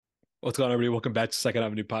What's going on, everybody? Welcome back to Second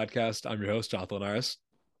Avenue Podcast. I'm your host, Jonathan Linares.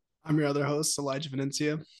 I'm your other host, Elijah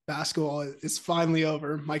Venencia. Basketball is finally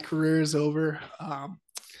over. My career is over.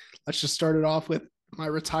 Let's just start it off with my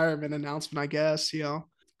retirement announcement, I guess.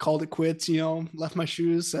 Called it quits, left my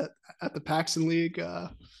shoes at the Paxton League,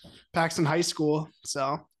 Paxton High School.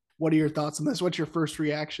 So, what are your thoughts on this? What's your first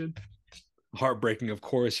reaction? Heartbreaking, of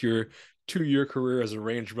course. Your 2-year career as a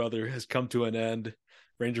Range brother has come to an end.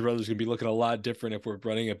 Ranger Brothers going to be looking a lot different if we're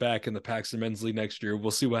running it back in the Paxton Men's League next year.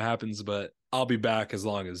 We'll see what happens, but I'll be back as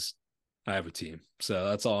long as I have a team. So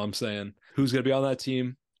that's all I'm saying. Who's going to be on that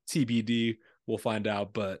team? TBD. We'll find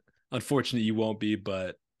out, but unfortunately you won't be,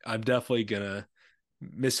 but I'm definitely going to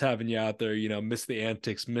miss having you out there, miss the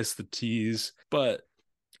antics, miss the tease, but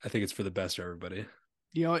I think it's for the best for everybody.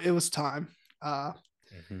 It was time.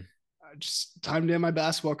 Just time to end my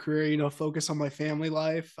basketball career, focus on my family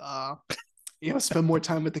life, spend more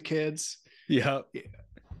time with the kids. Yeah.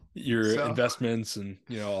 Your So, investments and,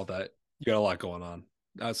 all that. You got a lot going on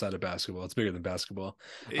outside of basketball. It's bigger than basketball.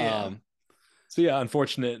 yeah. So yeah,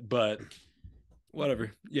 unfortunate, but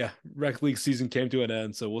whatever. Yeah, rec league season came to an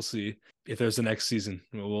end, so we'll see if there's a next season.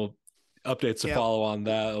 We'll updates to follow on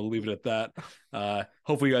that. I'll leave it at that.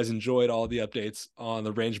 Hopefully you guys enjoyed all the updates on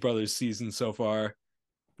the Range Brothers season so far,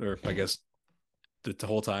 or I guess the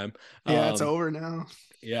whole time. Yeah, it's over now.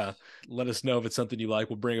 Yeah, let us know if it's something you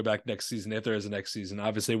like. We'll bring it back next season if there is a next season.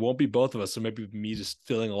 Obviously, it won't be both of us, so maybe me just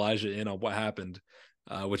filling Elijah in on what happened,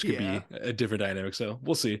 which could be a different dynamic. So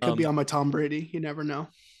we'll see. Could be on my Tom Brady. You never know.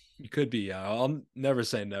 You could be. I'll never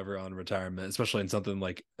say never on retirement, especially in something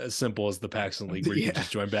like as simple as the Paxton League, where you can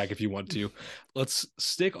just join back if you want to. Let's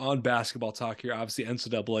stick on basketball talk here. Obviously,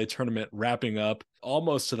 NCAA tournament wrapping up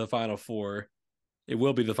almost to the Final Four. It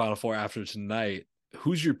will be the Final Four after tonight.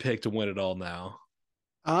 Who's your pick to win it all now?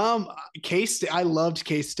 K-State. I loved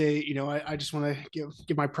K-State. I just want to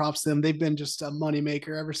give my props to them. They've been just a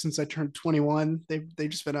moneymaker ever since I turned 21. They've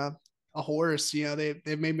just been a horse.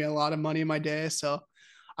 They've made me a lot of money in my day. So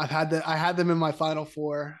I had them in my Final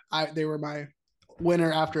Four. They were my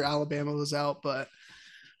winner after Alabama was out, but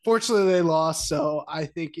fortunately they lost. So I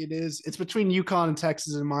think it's between UConn and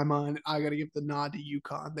Texas in my mind. I got to give the nod to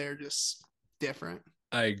UConn. They're just different.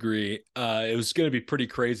 I agree. It was going to be pretty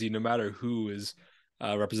crazy no matter who is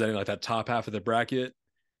representing like that top half of the bracket.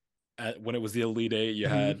 When it was the Elite Eight, you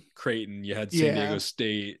had Creighton, you had San Diego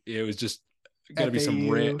State. It was just going to be some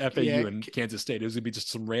FAU and Kansas State. It was going to be just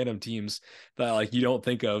some random teams that like you don't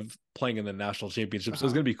think of playing in the national championship. So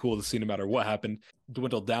it's going to be cool to see no matter what happened.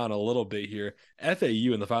 Dwindle down a little bit here.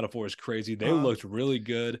 FAU in the Final Four is crazy. They looked really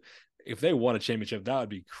good. If they won a championship, that would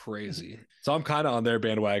be crazy. So I'm kind of on their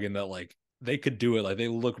bandwagon that like they could do it. Like they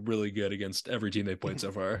look really good against every team they played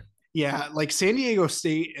so far. Yeah, like San Diego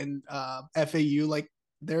State and FAU, like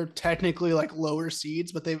they're technically like lower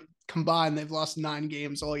seeds, but they've combined, they've lost 9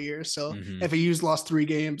 games all year. So FAU's lost 3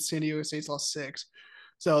 games, San Diego State's lost 6.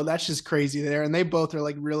 So that's just crazy there. And they both are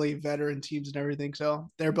like really veteran teams and everything. So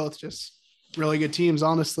they're both just really good teams,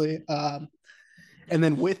 honestly. And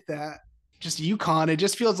then with that, just UConn, it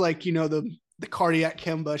just feels like, the cardiac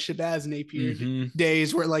Kemba, Shabazz Napier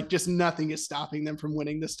days where like just nothing is stopping them from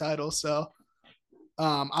winning this title. So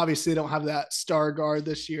obviously, they don't have that star guard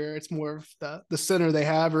this year. It's more of the center they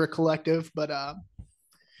have or a collective, but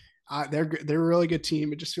they're a really good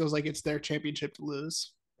team. It just feels like it's their championship to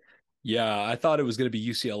lose. Yeah, I thought it was going to be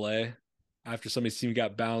UCLA. After somebody's team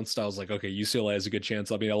got bounced, I was like, okay, UCLA has a good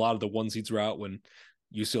chance. I mean, a lot of the one seeds were out when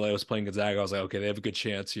UCLA was playing Gonzaga. I was like, okay, they have a good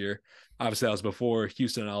chance here. Obviously, that was before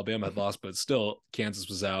Houston and Alabama had lost, but still, Kansas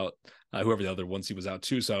was out. Whoever the other one seed was out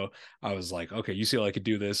too. So I was like, okay, UCLA could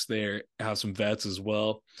do this. They have some vets as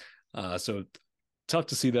well. So tough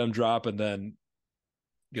to see them drop. And then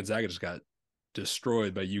Gonzaga just got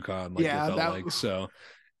destroyed by UConn. So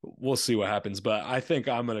we'll see what happens. But I think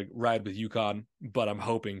I'm going to ride with UConn, but I'm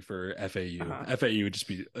hoping for FAU. FAU would just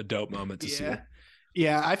be a dope moment to see.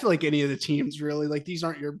 Yeah, I feel like any of the teams really, like these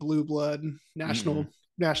aren't your blue blood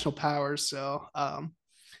national powers. So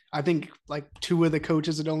I think like 2 of the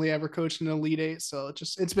coaches had only ever coached an Elite Eight. So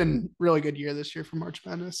it's been really good year this year for March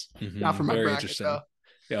Madness. Not for my Very bracket though.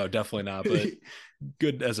 Yeah, definitely not, but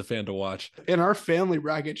good as a fan to watch. In our family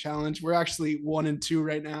bracket challenge, we're actually 1-2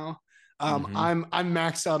 right now. I'm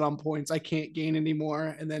maxed out on points. I can't gain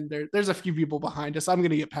anymore. And then there's a few people behind us. I'm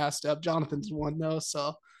gonna get passed up. Jonathan's won though,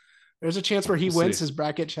 so there's a chance where he wins his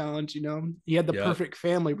bracket challenge. He had the perfect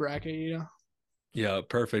family bracket. Yeah,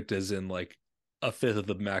 perfect as in like a fifth of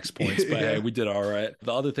the max points. But hey, we did all right.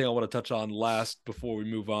 The other thing I want to touch on last before we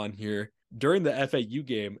move on here, during the FAU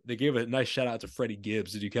game, they gave a nice shout out to Freddie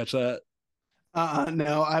Gibbs. Did you catch that?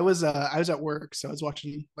 No, I was at work, so I was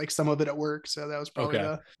watching like some of it at work. So that was probably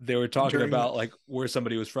Okay. They were talking during about that. like where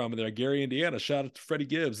somebody was from, and they're like, Gary, Indiana, shout out to Freddie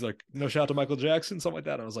Gibbs. Like, no shout out to Michael Jackson, something like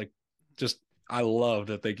that. And I was like, just, I love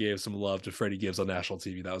that they gave some love to Freddie Gibbs on national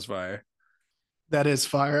TV. That was fire. That is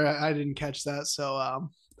fire. I didn't catch that, so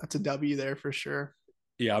that's a W there for sure.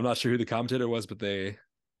 Yeah, I'm not sure who the commentator was, but they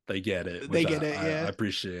get it, They which get it, I yeah.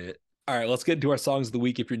 appreciate. All right, let's get into our songs of the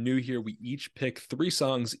week. If you're new here, we each pick 3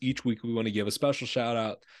 songs each week. We want to give a special shout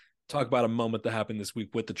out, talk about a moment that happened this week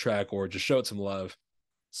with the track, or just show it some love.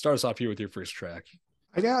 Start us off here with your first track.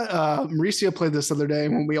 I got Mauricio played this other day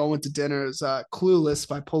when we all went to dinner. It's Clueless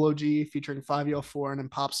by Polo G featuring 504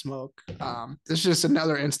 and Pop Smoke. This is just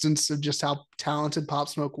another instance of just how talented Pop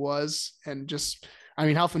Smoke was and just, I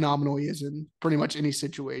mean, how phenomenal he is in pretty much any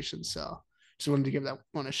situation. So just wanted to give that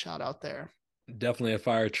one a shout out there. Definitely a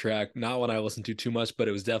fire track. Not one I listened to too much, but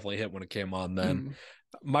it was definitely a hit when it came on then. Mm.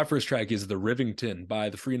 My first track is The Rivington by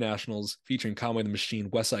the Free Nationals, featuring Conway the Machine,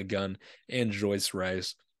 Westside Gunn, and Joyce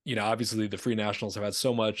Rice. You know, obviously the Free Nationals have had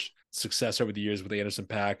so much success over the years with the Anderson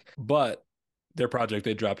 .Paak, but their project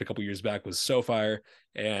they dropped a couple years back was so fire.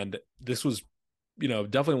 And this was, you know,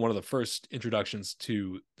 definitely one of the first introductions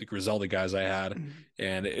to the Griselda guys I had.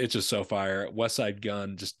 And it's just so fire. Westside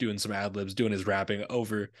Gunn just doing some ad libs, doing his rapping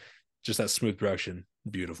over just that smooth production.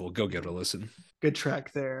 Beautiful. Go give it a listen. Good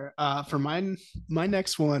track there. For mine, my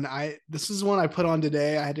next one, this is one I put on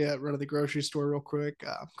today. I had to run to the grocery store real quick,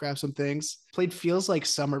 grab some things. Played "Feels Like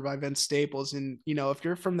Summer" by Vince Staples, and you know, if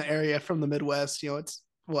you're from the area, from the Midwest, you know, it's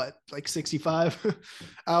what, like 65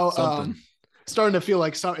 out. Something. Starting to feel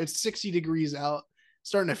like summer. It's 60 degrees out.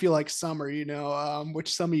 Starting to feel like summer, you know,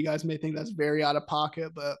 which some of you guys may think that's very out of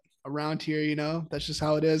pocket, but around here, you know, that's just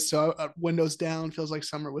how it is. So windows down, feels like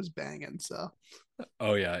summer was banging. So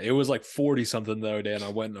Oh yeah, it was like 40 something the other day, and I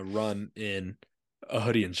went on a run in a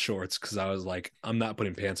hoodie and shorts because I was like, I'm not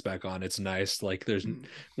putting pants back on. It's nice. Like there's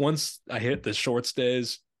once I hit the shorts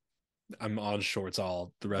days, I'm on shorts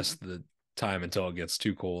all the rest of the time until it gets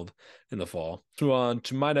too cold in the fall. Move on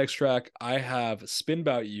to my next track. I have "Spin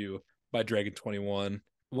About You" by Dragon 21.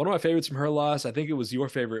 One of my favorites from her last. I think it was your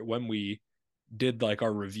favorite when we did like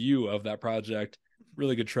our review of that project.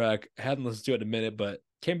 Really good track. I hadn't listened to it in a minute, but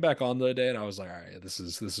came back on the other day and I was like, all right, this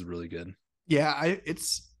is really good. yeah,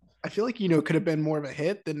 I feel like, you know, it could have been more of a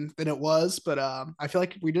hit than it was, but I feel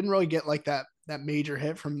like we didn't really get like that major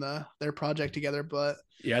hit from their project together. But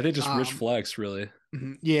Yeah, I think just Rich Flex really.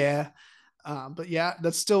 yeah. But yeah,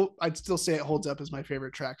 I'd still say it holds up as my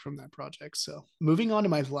favorite track from that project. So moving on to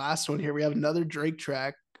my last one here, we have another Drake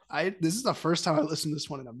track. This is the first time I listened to this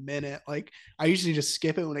one in a minute. Like I usually just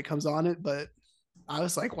skip it when it comes on it, but I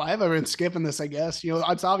was like, why have I been skipping this? I guess, you know,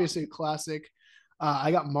 it's obviously a classic.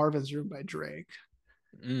 I got Marvin's Room by Drake.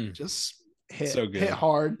 Just so good. hit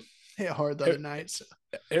hard the other night. So.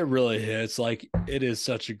 It really hits. Like it is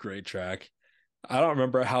such a great track. I don't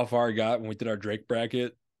remember how far I got when we did our Drake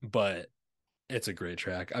bracket, but it's a great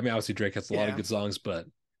track. I mean, obviously Drake has a lot of good songs, but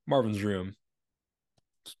Marvin's Room,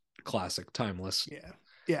 classic, timeless.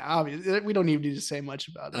 Yeah, obviously we don't even need to say much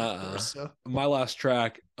about it. Of course, so. My last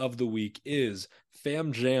track of the week is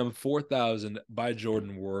Fam Jam 4000 by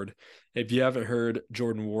Jordan Ward. If you haven't heard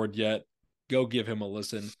Jordan Ward yet, go give him a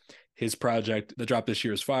listen. His project that dropped this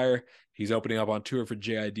year is fire. He's opening up on tour for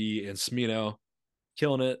JID and Smino,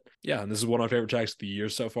 killing it. Yeah, and this is one of my favorite tracks of the year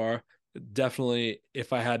so far. Definitely,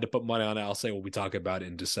 if I had to put money on it, I'll say what we talk about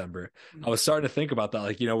in December. I was starting to think about that.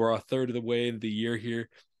 Like, you know, we're a third of the way into the year here.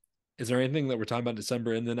 Is there anything that we're talking about in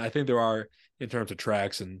December? And then I think there are in terms of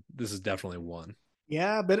tracks, and this is definitely one.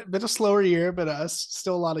 Yeah, bit a slower year, but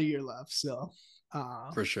still a lot of year left. So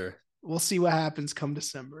for sure. We'll see what happens come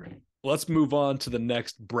December. Let's move on to the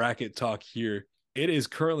next bracket talk here. It is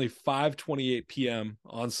currently 5:28 p.m.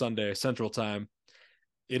 on Sunday, Central Time.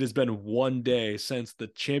 It has been one day since the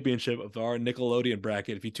championship of our Nickelodeon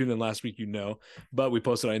bracket. If you tuned in last week, you know, but we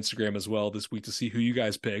posted on Instagram as well this week to see who you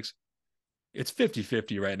guys picked. It's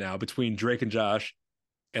 50-50 right now between Drake and Josh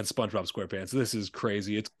and SpongeBob SquarePants. This is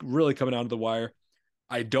crazy. It's really coming down to the wire.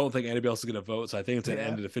 I don't think anybody else is going to vote, so I think it's an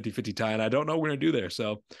end of the 50-50 tie, and I don't know what we're going to do there.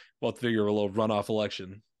 So we'll have to figure a little runoff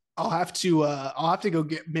election. I'll have to go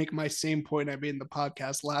make my same point I made in the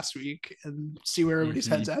podcast last week and see where everybody's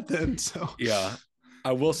heads at then. So yeah,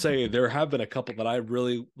 I will say there have been a couple that I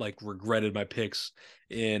really like regretted my picks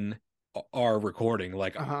in our recording.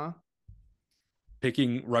 Like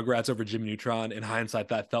picking Rugrats over Jimmy Neutron. In hindsight,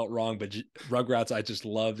 that felt wrong, but Rugrats I just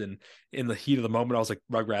loved, and in the heat of the moment, I was like,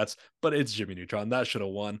 Rugrats, but it's Jimmy Neutron. That should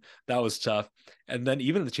have won. That was tough. And then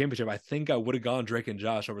even in the championship, I think I would have gone Drake and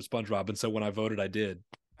Josh over SpongeBob, and so when I voted, I did.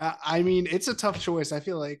 I mean, it's a tough choice. I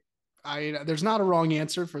feel like There's not a wrong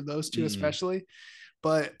answer for those two, especially.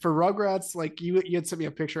 But for Rugrats, like you had sent me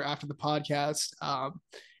a picture after the podcast, and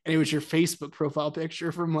it was your Facebook profile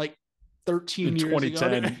picture from like 13 years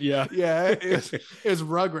ago. Yeah. Yeah, it was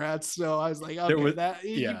Rugrats. So I was like, okay,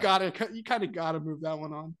 you kind of gotta move that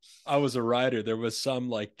one on. I was a writer. There was some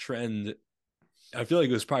like trend. I feel like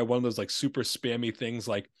it was probably one of those like super spammy things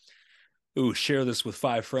like, ooh, share this with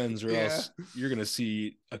 5 friends or else you're going to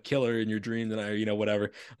see a killer in your dream. And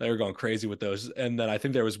whatever. They were going crazy with those. And then I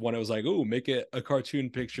think there was one, it was like, ooh, make it a cartoon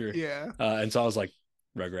picture. Yeah. And so I was like,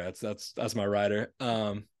 Rugrats, that's my writer.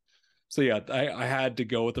 So yeah, I had to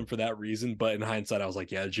go with him for that reason. But in hindsight, I was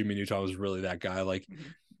like, yeah, Jimmy Neutron was really that guy. Like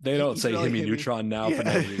they don't say really Jimmy Neutron now for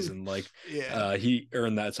no reason. Like he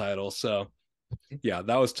earned that title. So yeah,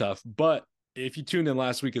 that was tough. But if you tuned in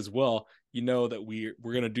last week as well, you know that we're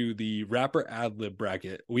going to do the rapper ad-lib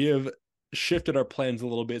bracket. We have shifted our plans a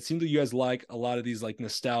little bit. It seems that you guys like a lot of these like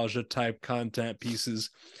nostalgia type content pieces.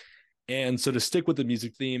 And so to stick with the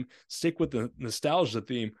music theme, stick with the nostalgia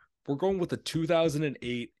theme, we're going with the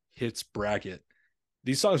 2008 hits bracket.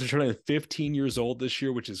 These songs are turning 15 years old this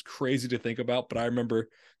year, which is crazy to think about. But I remember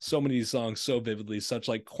so many of these songs so vividly, such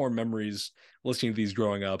like core memories listening to these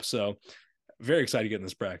growing up. So very excited to get in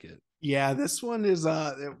this bracket. Yeah, this one is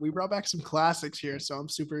we brought back some classics here, so I'm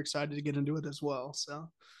super excited to get into it as well. So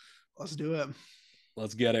let's do it.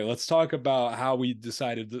 Let's get it. Let's talk about how we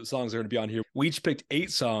decided the songs are going to be on here. We each picked 8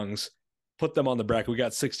 songs, put them on the bracket. We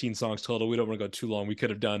got 16 songs total. We don't want to go too long. We could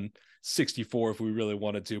have done 64 if we really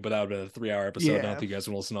wanted to, but that would have been a 3-hour episode. I don't think you guys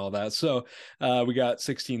want to listen to all that. So we got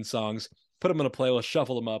 16 songs. Put them in a playlist,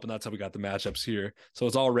 shuffle them up, and that's how we got the matchups here. So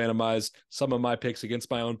it's all randomized. Some of my picks against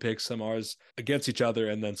my own picks, some ours against each other,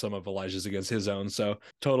 and then some of Elijah's against his own. So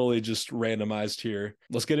totally just randomized here.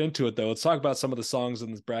 Let's get into it, though. Let's talk about some of the songs in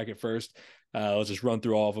this bracket first. Let's just run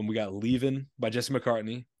through all of them. We got Leavin' by Jesse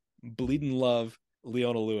McCartney, Bleeding Love,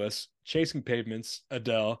 Leona Lewis, Chasing Pavements,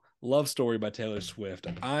 Adele, Love Story by Taylor Swift,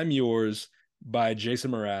 I'm Yours by Jason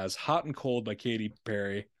Mraz, Hot and Cold by Katy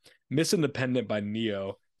Perry, Miss Independent by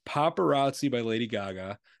Neo, Paparazzi by Lady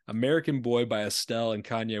Gaga, American Boy by Estelle and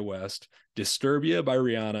Kanye West, Disturbia by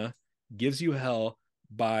Rihanna, Gives You Hell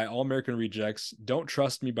by All American Rejects, Don't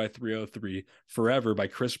Trust Me by 303, Forever by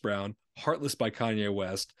Chris Brown, Heartless by Kanye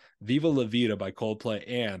West, Viva La Vida by Coldplay,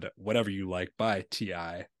 and Whatever You Like by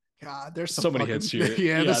T.I. God, there's so many hits here.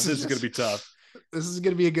 Yeah, this is going to be tough. This is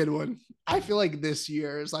going to be a good one. I feel like this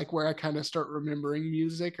year is like where I kind of start remembering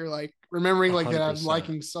music or like remembering like 100%. That I'm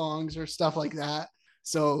liking songs or stuff like that.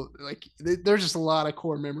 So like there's just a lot of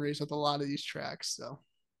core memories with a lot of these tracks. So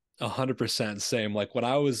 100% same. Like when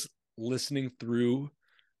I was listening through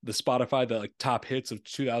the Spotify, the like top hits of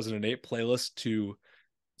 2008 playlist to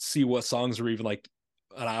see what songs were even like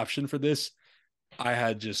an option for this, I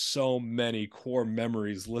had just so many core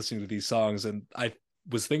memories listening to these songs. And I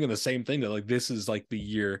was thinking the same thing, that like this is like the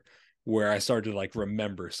year where I started to like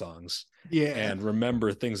remember songs and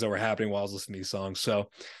remember things that were happening while I was listening to these songs. So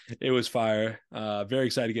it was fire. Very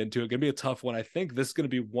excited to get into it. Gonna be a tough one. I think this is going to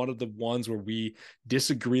be one of the ones where we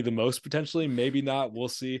disagree the most potentially, maybe not, we'll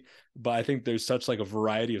see. But I think there's such like a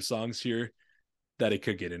variety of songs here that it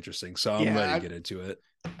could get interesting. So I'm ready to get into it.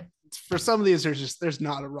 For some of these, there's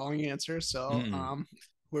not a wrong answer. So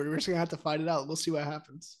we're just gonna have to fight it out. We'll see what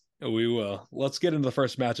happens. We will. Let's get into the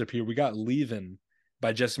first matchup here. We got Leavin'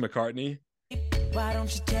 by Jesse McCartney. Why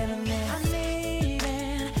don't you tell him that I'm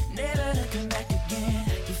leaving, never to come back again.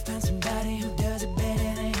 You found somebody who does it better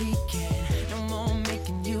than he can. No more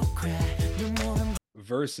making you cry. No more.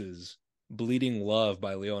 Versus Bleeding Love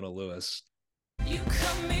by Leona Lewis. You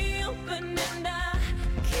cut me open and I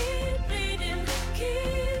keep bleeding,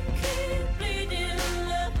 keep bleeding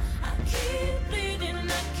love. I keep bleeding,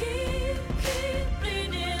 keep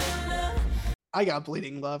bleeding love. I got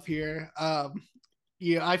Bleeding Love here.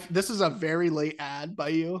 This is a very late ad by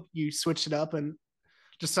you. You switched it up and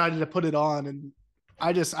decided to put it on, and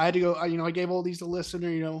I had to go. I gave all these a listener,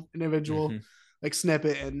 individual like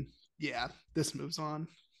snippet, and yeah, this moves on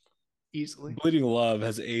easily. Bleeding Love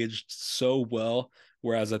has aged so well,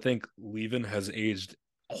 whereas I think Leavin' has aged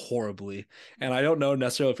horribly. And I don't know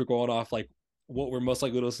necessarily if you're going off like what we're most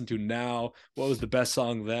likely to listen to now, what was the best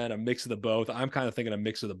song then, a mix of the both. I'm kind of thinking a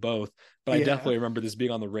mix of the both, but I definitely remember this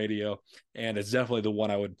being on the radio, and it's definitely the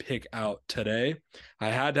one I would pick out today. I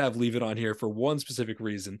had to have Leave It on here for one specific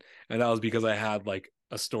reason, and that was because I had like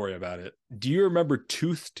a story about it. Do you remember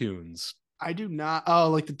Tooth Tunes? I do not. Oh,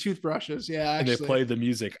 like the toothbrushes. Yeah. Actually. And they played the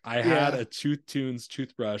music. I had a Tooth Tunes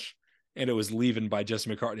toothbrush, and it was Leavin' by Jesse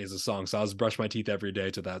McCartney as a song. So I was brushing my teeth every day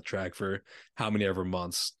to that track for how many ever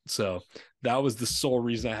months. So that was the sole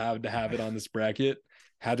reason I had to have it on this bracket.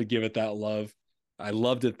 Had to give it that love. I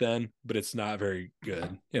loved it then, but it's not very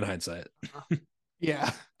good in hindsight.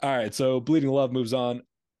 Yeah. All right, so Bleeding Love moves on.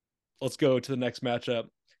 Let's go to the next matchup.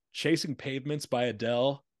 Chasing Pavements by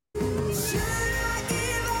Adele.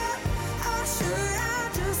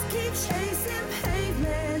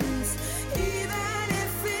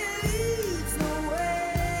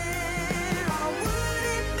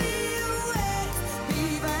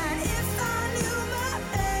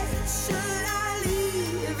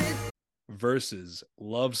 Versus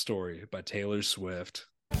Love Story by Taylor Swift.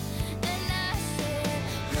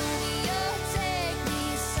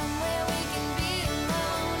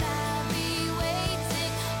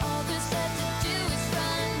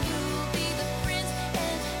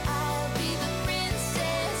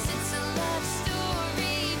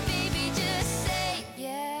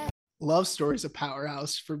 Love Story is a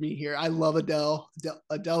powerhouse for me here. I love Adele.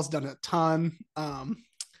 Adele's done a ton.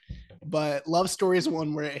 But Love Story is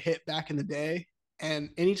one where it hit back in the day. And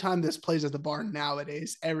anytime this plays at the bar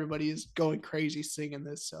nowadays, everybody is going crazy singing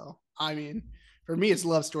this. So, I mean, for me, it's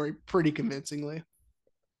Love Story pretty convincingly.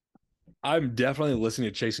 I'm definitely listening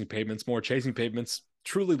to Chasing Pavements more. Chasing Pavements,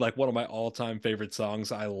 truly like one of my all-time favorite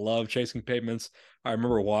songs. I love Chasing Pavements. I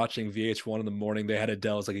remember watching VH1 in the morning. They had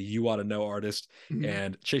Adele as like a You Oughta Know artist,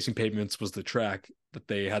 and Chasing Pavements was the track that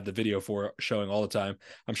they had the video for showing all the time.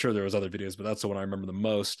 I'm sure there was other videos, but that's the one I remember the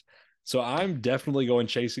most. So I'm definitely going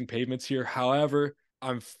Chasing Pavements here. However,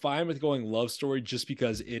 I'm fine with going Love Story just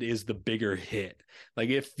because it is the bigger hit. Like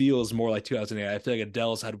it feels more like 2008. I feel like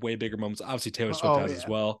Adele's had way bigger moments. Obviously Taylor Swift has as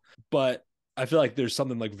well, but I feel like there's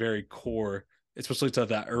something like very core, especially to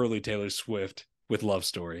that early Taylor Swift with Love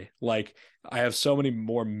Story. Like I have so many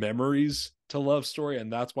more memories to Love Story,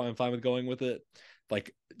 and that's why I'm fine with going with it.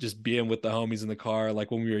 Like just being with the homies in the car, like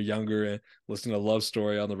when we were younger and listening to Love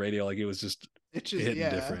Story on the radio, like it's just hitting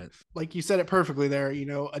different. Like you said it perfectly there. You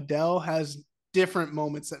know, Adele has different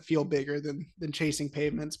moments that feel bigger than Chasing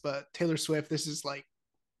Pavements, but Taylor Swift, this is like,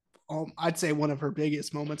 I'd say one of her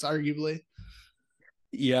biggest moments, arguably.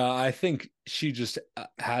 Yeah, I think she just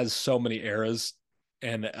has so many eras,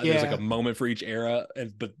 and there's like a moment for each era.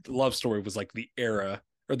 But Love Story was like the era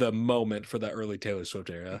or the moment for that early Taylor Swift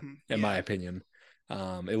era, in my opinion,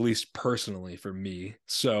 at least personally for me.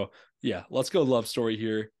 So yeah, let's go Love Story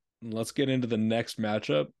here. Let's get into the next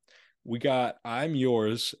matchup. We got I'm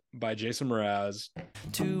Yours by Jason Mraz.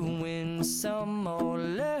 To win some or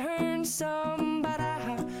learn some, but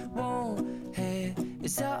I won't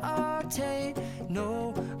hesitate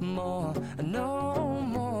no more, no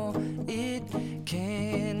more. It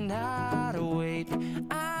cannot wait.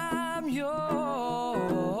 I'm yours.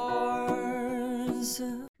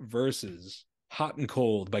 Versus Hot and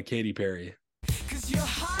Cold by Katy Perry. 'Cause you're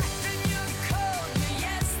hot.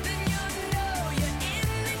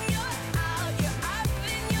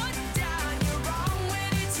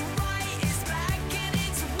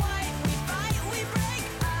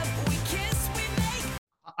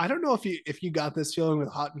 I don't know if you got this feeling with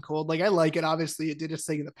Hot and Cold. Like I like it. Obviously, it did its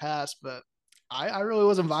thing in the past, but I really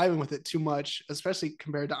wasn't vibing with it too much, especially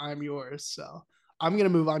compared to I'm Yours. So I'm gonna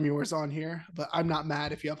move I'm Yours on here, but I'm not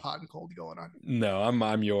mad if you have Hot and Cold going on. No,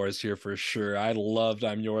 I'm Yours here for sure. I loved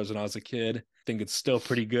I'm Yours when I was a kid. I think it's still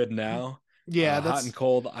pretty good now. Yeah, Hot and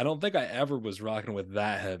Cold. I don't think I ever was rocking with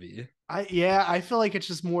that heavy. I feel like it's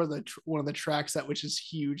just more one of the tracks that which is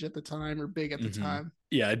huge at the time or big at the time.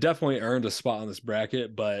 Yeah, it definitely earned a spot on this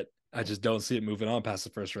bracket, but I just don't see it moving on past the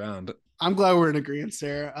first round. I'm glad we're in agreement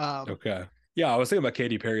there. Okay. Yeah, I was thinking about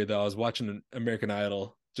Katy Perry though. I was watching American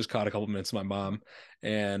Idol, just caught a couple minutes of my mom,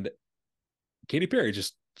 and Katy Perry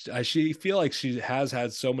she feel like she has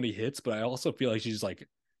had so many hits, but I also feel like she's like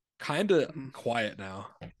kind of quiet now.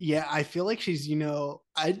 Yeah, I feel like she's,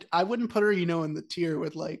 I wouldn't put her, in the tier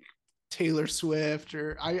with like Taylor Swift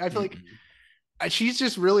or I feel like she's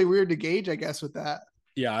just really weird to gauge, I guess, with that.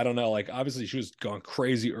 Yeah, I don't know. Like, obviously, she was going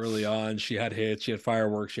crazy early on. She had hits, she had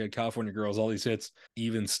Fireworks, she had California Girls, all these hits.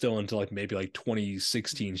 Even still until like maybe like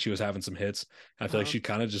 2016, she was having some hits. I feel like she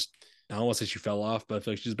kind of just, I don't want to say she fell off, but I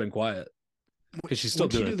feel like she's been quiet because she's still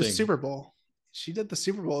doing her thing. The Super Bowl. She did the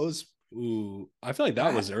Super Bowl. It was. Ooh, I feel like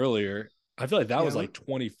that was earlier. I feel like that was like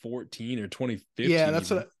 2014 or 2015. Yeah, that's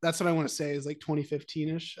what I want to say is like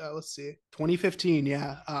 2015-ish. Let's see. 2015,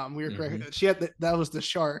 yeah. We were correct. She had that was the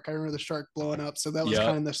shark. I remember the shark blowing up. So that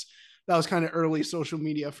was kind of early social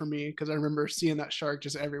media for me because I remember seeing that shark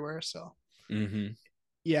just everywhere. So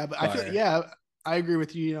yeah, but I agree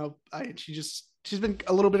with you. She's been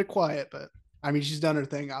a little bit quiet, but I mean she's done her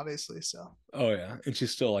thing, obviously. So yeah, and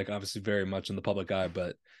she's still like obviously very much in the public eye,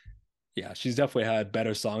 but yeah, she's definitely had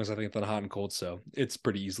better songs, I think, than Hot and Cold. So it's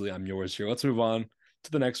pretty easily I'm Yours here. Let's move on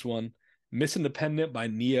to the next one. Miss Independent by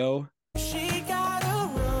Ne-Yo. She got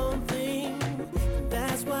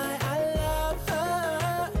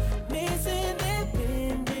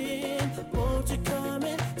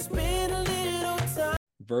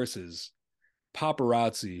versus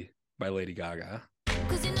Paparazzi by Lady Gaga.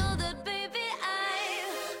 'Cause you know that, baby,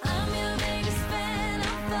 I'm your biggest fan.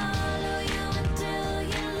 I'll follow you until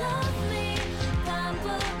you love me.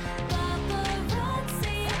 Paparazzi.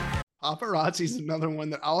 Paparazzi is another one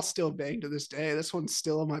that I'll still bang to this day. This one's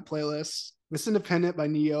still on my playlist. Miss Independent by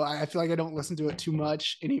Ne-Yo. I feel like I don't listen to it too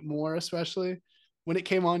much anymore, especially when it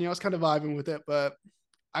came on. I was kind of vibing with it, but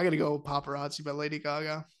I got to go with Paparazzi by Lady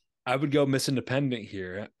Gaga. I would go Miss Independent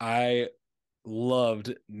here. I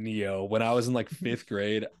loved Ne-Yo. When I was in like 5th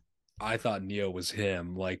grade, I thought Ne-Yo was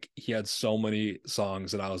him. Like, he had so many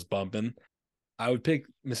songs that I was bumping. I would pick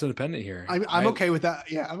Miss Independent here. I'm okay with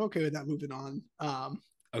that. Yeah, I'm okay with that moving on.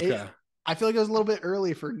 Okay. I feel like it was a little bit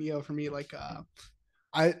early for Ne-Yo for me. Like,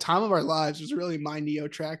 Time of Our Lives was really my Ne-Yo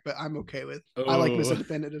track, but I'm okay with. I like Miss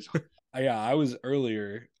Independent as well. Yeah, I was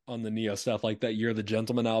earlier on the Ne-Yo stuff, like that You're the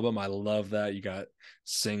Gentleman album. I love that. You got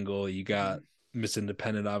Single, you got Miss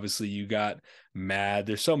Independent, obviously, you got Mad.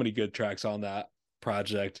 There's so many good tracks on that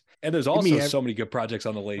project. And there's also so many good projects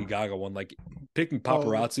on the Lady Gaga one. Like picking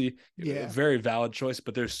Paparazzi, very valid choice,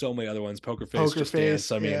 but there's so many other ones. Poker Face, Just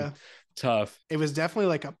Dance. I mean, tough. It was definitely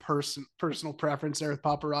like a personal preference there with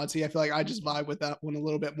Paparazzi. I feel like I just vibe with that one a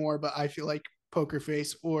little bit more, but I feel like Poker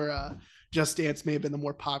Face or Just Dance may have been the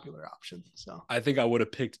more popular option. So I think I would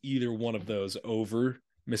have picked either one of those over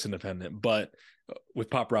Miss Independent, but with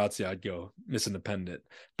Paparazzi, I'd go Miss Independent.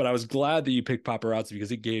 But I was glad that you picked Paparazzi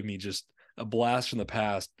because it gave me just a blast from the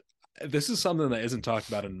past. This is something that isn't talked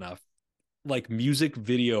about enough, like music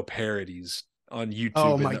video parodies on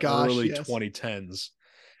YouTube in the early 2010s.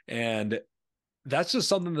 And that's just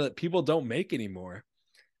something that people don't make anymore.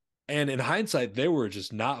 And in hindsight, they were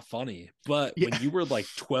just not funny. But when you were like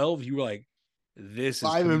 12, you were like, this is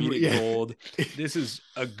comedic gold. This is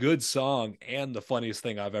a good song and the funniest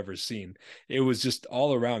thing I've ever seen. It was just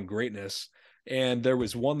all around greatness. And there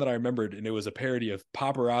was one that I remembered, and it was a parody of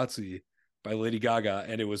Paparazzi by Lady Gaga,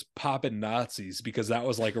 and it was Poppin' Nazis, because that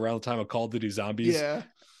was like around the time of Call of Duty Zombies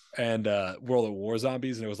and World at War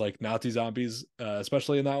Zombies, and it was like Nazi zombies,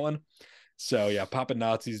 especially in that one. So yeah, Poppin'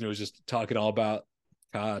 Nazis, and it was just talking all about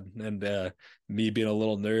God, and me being a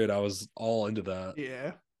little nerd, I was all into that.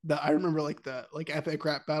 Yeah. I remember like the epic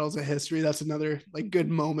rap battles of history. That's another like good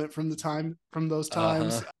moment from those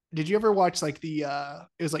times. Did you ever watch like the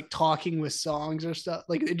it was like Talking with Songs or stuff?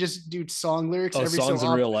 Like it just do song lyrics every songs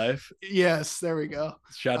so in real life. Yes, there we go.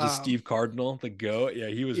 Shout out to Steve Cardinal, the GOAT. Yeah,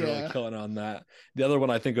 he was really killing on that. The other one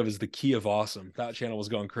I think of is the Key of Awesome. That channel was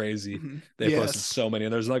going crazy. They posted so many,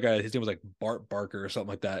 and there's another guy, his name was like Bart Barker or something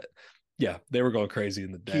like that. Yeah, they were going crazy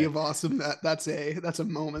in the day. Key of Awesome. That's a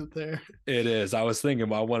moment there. It is. I was thinking,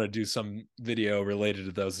 well, I want to do some video related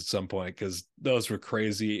to those at some point, because those were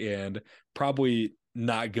crazy and probably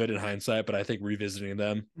not good in hindsight, but I think revisiting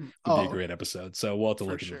them would be a great episode. So we'll have to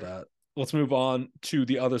look into that. Let's move on to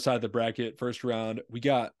the other side of the bracket. First round, we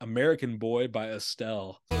got American Boy by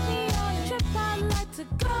Estelle.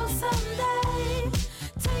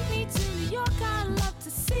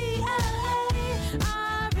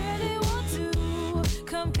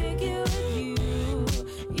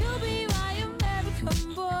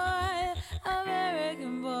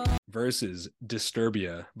 Versus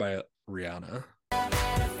Disturbia by Rihanna.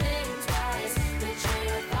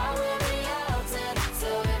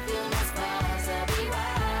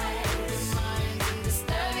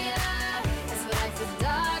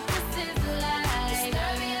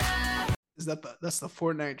 That's the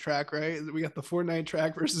Fortnite track, right? We got the Fortnite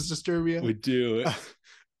track versus Disturbia. We do.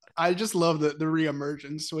 I just love the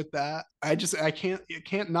reemergence with that. I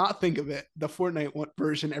can't not think of it. The Fortnite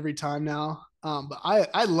version every time now. But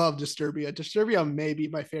I love Disturbia. Disturbia may be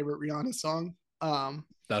my favorite Rihanna song.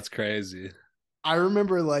 That's crazy. I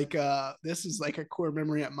remember like this is like a core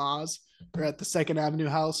memory at Maz or at the Second Avenue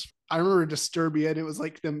house. I remember Disturbia, and it was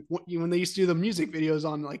like them when they used to do the music videos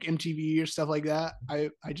on like MTV or stuff like that. I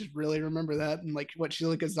just really remember that, and like what, she's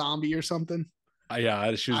like a zombie or something.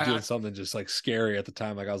 Yeah, she was doing something just like scary at the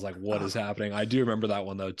time. Like I was like, what is happening? I do remember that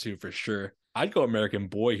one though too, for sure. I'd go American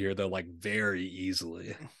Boy here though, like very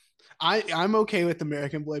easily. I'm okay with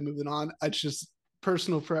American Boy moving on. It's just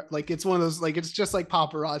personal, like it's one of those, like it's just like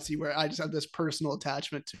Paparazzi where I just have this personal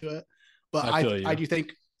attachment to it. But I do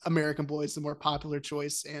think American Boy is the more popular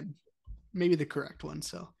choice and maybe the correct one.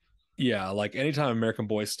 So yeah, like anytime American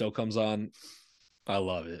Boy still comes on, I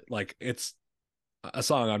love it. Like it's a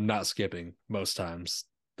song I'm not skipping most times.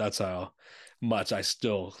 That's how much I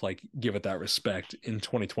still like give it that respect in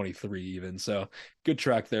 2023 even. So good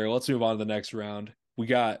track there. Let's move on to the next round. We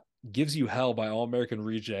got Gives You Hell by All American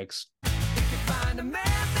Rejects. If you find a man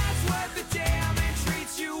that's worth the damn and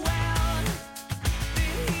treats you well,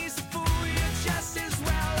 then he's a fool, you're just as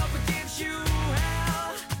well.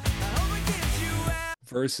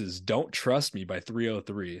 versus Don't Trust Me by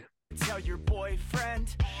 303. Tell your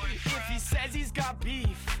boyfriend if he says he's got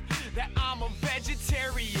beef that I'm a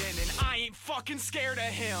vegetarian and I ain't fucking scared of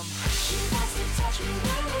him. She wants to touch me,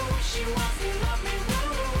 woo. She wants to love me,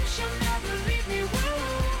 woo. She'll never leave me, woo.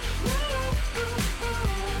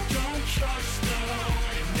 Don't trust her,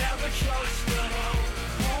 never trust her.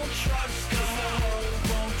 Won't trust her,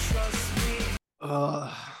 won't trust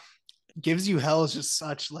me. Gives You Hell is just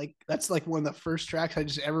such like, that's like one of the first tracks I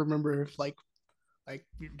just ever remember, like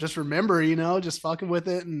just remember, just fucking with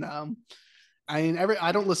it. And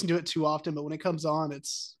I don't listen to it too often, but when it comes on,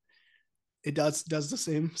 it does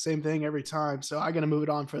the same thing every time. So I gotta move it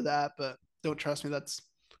on for that. But Don't Trust Me, it's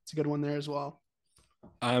a good one there as well.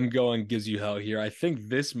 I'm going Gives You Hell here. I think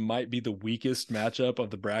this might be the weakest matchup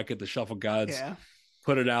of the bracket. The Shuffle Gods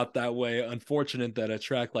put it out that way. Unfortunate that a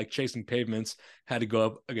track like Chasing Pavements had to go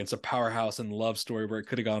up against a powerhouse and Love Story, where it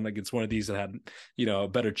could have gone against one of these that had, a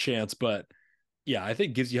better chance. But yeah, I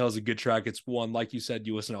think Gives You Hell is a good track. It's one, like you said,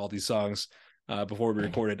 you listen to all these songs before we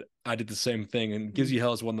recorded. I did the same thing, and Gives You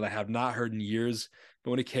Hell is one that I have not heard in years. But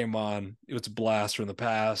when it came on, it was a blast from the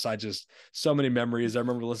past. So many memories. I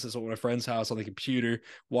remember listening to it at my friend's house on the computer,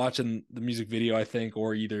 watching the music video, I think,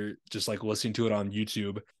 or either just like listening to it on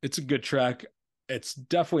YouTube. It's a good track. It's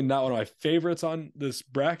definitely not one of my favorites on this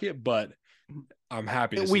bracket, but I'm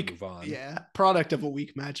happy to move on. Yeah, product of a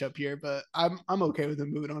weak matchup here, but I'm okay with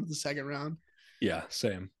him moving on to the second round. Yeah,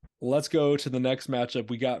 same. Let's go to the next matchup.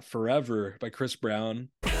 We got Forever by Chris Brown.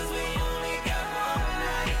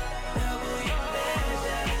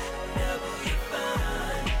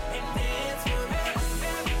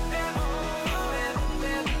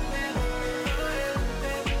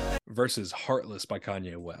 Versus Heartless by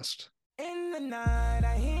Kanye West. In the night,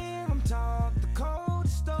 I hear him talk, the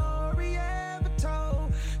coldest story ever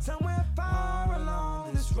told. Somewhere far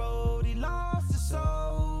along this road, he lost his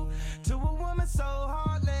soul to a woman so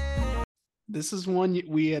heartless. This is one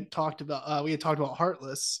we had talked about. We had talked about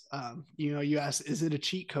Heartless. You asked, is it a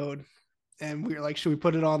cheat code? And we were like, should we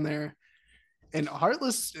put it on there? And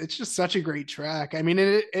Heartless, it's just such a great track. I mean,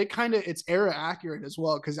 it's era accurate as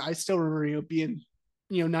well, because I still remember being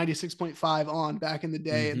 96.5 on back in the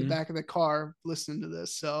day in the back of the car listening to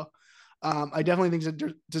this. So I definitely think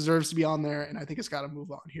it deserves to be on there, and I think it's got to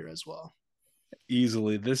move on here as well.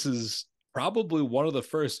 Easily. This is probably one of the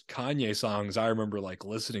first Kanye songs I remember like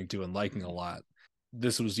listening to and liking a lot.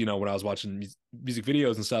 This was, when I was watching music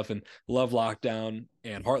videos and stuff, and Love Lockdown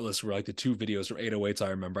and Heartless were like the two videos from 808s I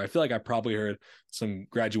remember. I feel like I probably heard some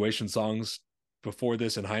graduation songs before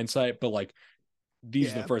this in hindsight, but like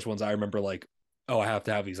these are the first ones I remember like, oh, I have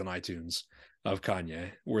to have these on iTunes of Kanye,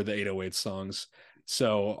 were the 808 songs.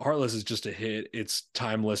 So Heartless is just a hit. It's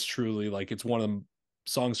timeless, truly. Like, it's one of the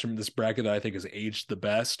songs from this bracket that I think has aged the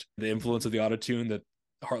best. The influence of the autotune that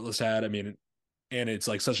Heartless had, I mean, and it's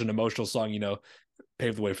like such an emotional song,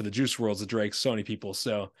 paved the way for the Juice WRLDs, the Drake, so many people.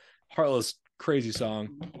 So Heartless, crazy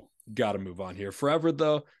song. Got to move on here. Forever,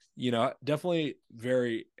 though, definitely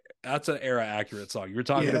that's an era accurate song. You were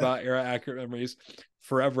talking about era accurate memories.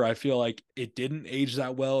 Forever, I feel like it didn't age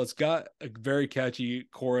that well. It's got a very catchy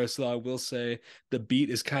chorus, though. I will say the beat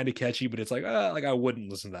is kind of catchy, but it's like I wouldn't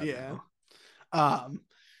listen to that. Yeah.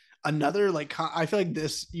 Another I feel like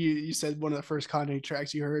this. You said one of the first Kanye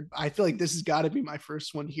tracks you heard. I feel like this has got to be my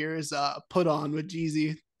first one here. Is Put On with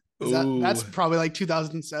Jeezy. That's probably like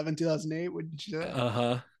 2007, 2008. Wouldn't you say?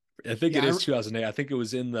 I think it is 2008. I think it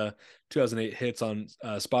was in the 2008 hits on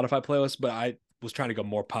Spotify playlist, but I was trying to go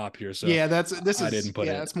more pop here. So yeah, I didn't put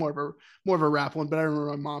it. It's more of a rap one, but I remember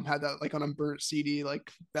my mom had that like on a burnt CD,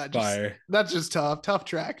 like that. That's just tough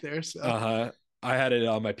track there. So I had it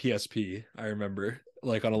on my PSP. I remember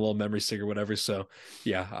like on a little memory stick or whatever. So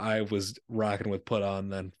yeah, I was rocking with Put On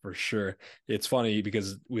then for sure. It's funny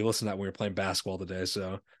because we listened to that when we were playing basketball today.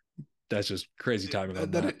 So that's just crazy timing on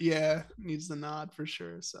that. Yeah, needs the nod for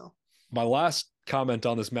sure. So my last comment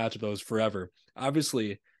on this matchup though is Forever.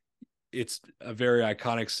 Obviously, it's a very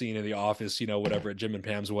iconic scene in The Office, whatever, at Jim and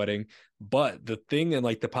Pam's wedding. But the thing in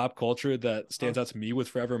like the pop culture that stands out to me with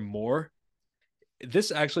Forever more,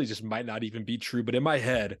 this actually just might not even be true, but in my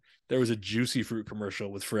head, there was a Juicy Fruit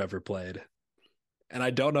commercial with Forever played. And I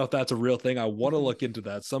don't know if that's a real thing. I want to look into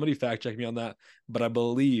that. Somebody fact check me on that, but I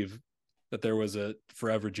believe that there was a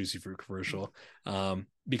Forever Juicy Fruit commercial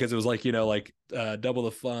because it was like, double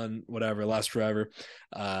the fun, whatever, last forever.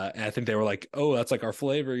 And I think they were like, oh, that's like our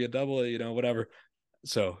flavor. You double it, whatever.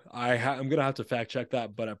 So I'm going to have to fact check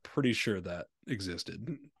that, but I'm pretty sure that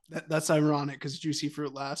existed. That's ironic because Juicy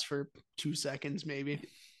Fruit lasts for 2 seconds, maybe.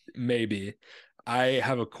 Maybe. I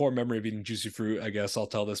have a core memory of eating Juicy Fruit. I guess I'll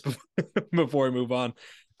tell this before we move on.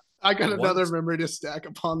 I got another memory to stack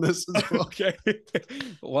upon this as well. Okay.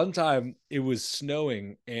 One time it was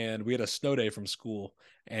snowing and we had a snow day from school,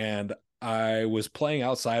 and I was playing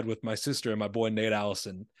outside with my sister and my boy Nate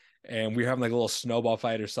Allison, and we were having like a little snowball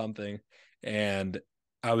fight or something. And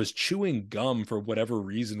I was chewing gum for whatever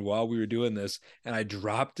reason while we were doing this, and I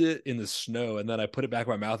dropped it in the snow, and then I put it back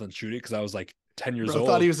in my mouth and chewed it because I was like 10 years old.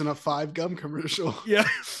 I thought he was in a 5 gum commercial. Yeah.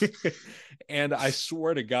 And I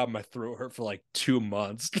swear to God, my throat hurt for like 2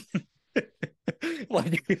 months.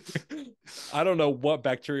 Like, I don't know what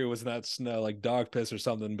bacteria was in that snow, like dog piss or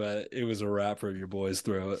something, but it was a wrap for your boy's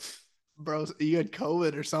throat. Bro, you had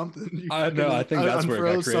COVID or something. I know. I think that's where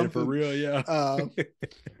it got created something. For real. Yeah.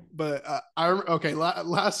 But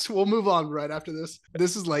last we'll move on right after this.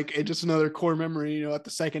 This is like just another core memory, you know, at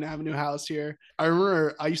the Second Avenue house here. I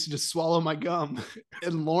remember I used to just swallow my gum,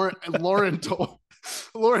 and Lauren told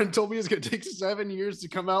me it's gonna take 7 years to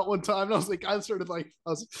come out one time. And I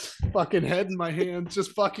was fucking head in my hands,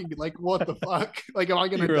 just fucking like, what the fuck? Like, am I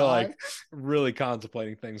gonna die? Like really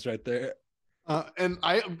contemplating things right there. And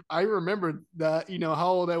I remembered that, you know, how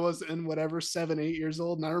old I was and whatever, 7, 8 years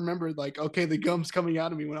old. And I remembered like, okay, the gum's coming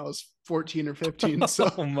out of me when I was 14 or 15. So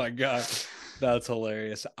oh my God, that's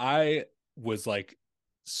hilarious. I was like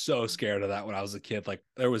so scared of that when I was a kid. Like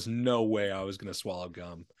there was no way I was going to swallow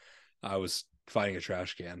gum. I was fighting a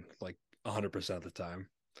trash can like 100% of the time.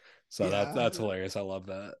 So yeah. That's hilarious. I love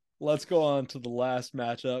that. Let's go on to the last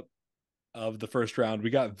matchup of the first round. We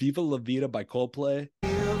got Viva La Vida by Coldplay.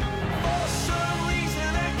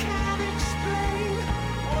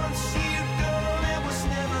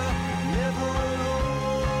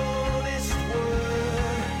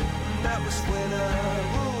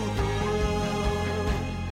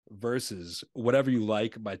 Versus Whatever You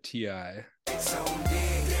Like by T.I.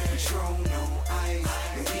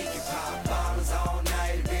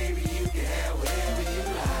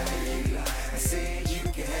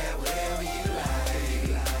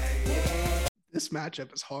 This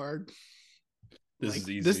matchup is hard. This is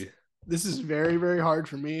easy. This is very, very hard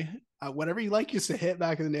for me. Whatever You Like used to hit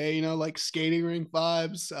back in the day, you know, like skating rink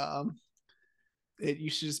vibes. It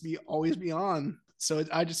used to just always be on. So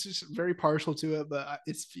I just very partial to it, but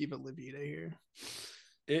it's Viva La Vida here.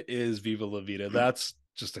 It is Viva La Vida. That's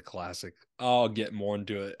just a classic. I'll get more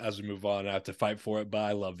into it as we move on. I have to fight for it, but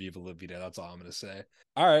I love Viva La Vida. That's all I'm going to say.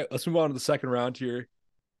 All right, let's move on to the second round here.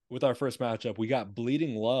 With our first matchup, we got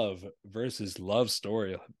Bleeding Love versus Love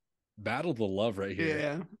Story. Battle the love right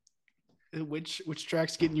here. Yeah. Which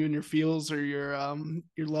track's getting you in your feels or your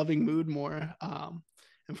loving mood more?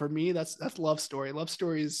 And for me, that's Love Story. Love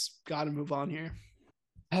Story's got to move on here.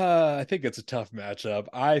 I think it's a tough matchup.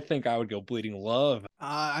 I think I would go Bleeding Love.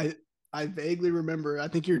 I vaguely remember. I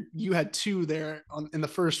think you had 2 there in the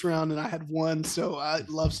first round, and I had 1. So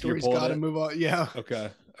Love Story's got to move on. Yeah.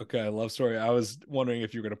 Okay. Love Story. I was wondering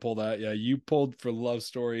if you were going to pull that. Yeah, you pulled for Love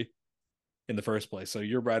Story in the first place. So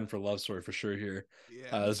you're riding for Love Story for sure here.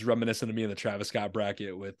 Yeah. This is reminiscent of me in the Travis Scott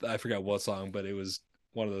bracket with, I forgot what song, but it was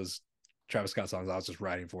one of those Travis Scott songs I was just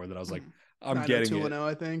riding for that I was like, I'm getting it. 90210,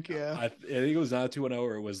 I think. Yeah. I think it was 90210,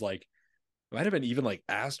 or it was like, it might have been even like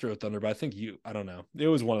Astro Thunder, but I don't know. It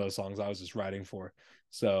was one of those songs I was just riding for.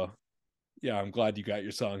 So yeah, I'm glad you got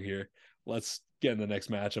your song here. Let's get in the next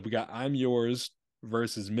matchup. We got I'm Yours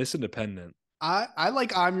versus Miss Independent. I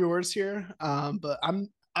like I'm Yours here. But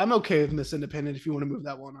I'm okay with Miss Independent if you want to move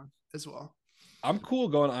that one on as well. I'm cool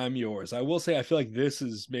going I'm Yours. I will say I feel like this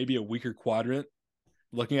is maybe a weaker quadrant.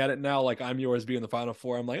 Looking at it now, like I'm Yours being the final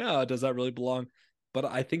 4, I'm like, oh, does that really belong? But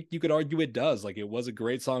I think you could argue it does. Like, it was a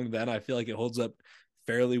great song then. I feel like it holds up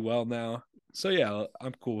fairly well now. So yeah,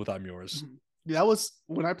 I'm cool with I'm Yours. That was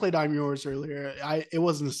when I played I'm Yours earlier. It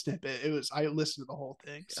wasn't a snippet. I listened to the whole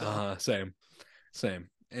thing. So. Same.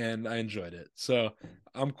 And I enjoyed it. So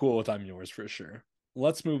I'm cool with I'm Yours for sure.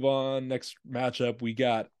 Let's move on. Next matchup, we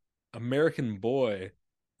got American Boy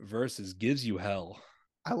versus Gives You Hell.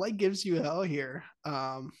 I like Gives You Hell here.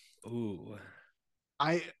 Ooh.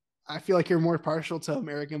 I feel like you're more partial to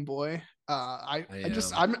American Boy. I'm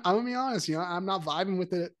gonna be honest, you know, I'm not vibing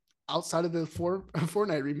with it outside of the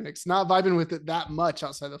Fortnite remix. Not vibing with it that much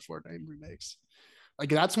outside the Fortnite remix. Like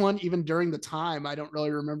that's one, even during the time, I don't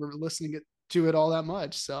really remember listening to it all that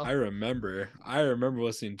much. So I remember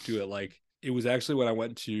listening to it. Like it was actually when I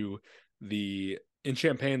went to in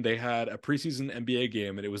Champaign, they had a preseason NBA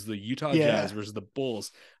game, and it was the Utah Jazz versus the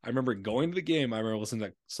Bulls. I remember going to the game. I remember listening to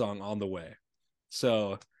that song on the way.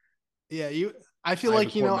 So, yeah, I feel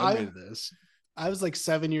like, you know, I was like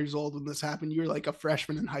 7 years old when this happened. You were like a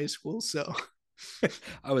freshman in high school, so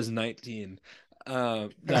I was 19. No,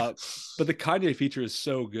 but the Kanye feature is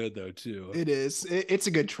so good though too. It is. It's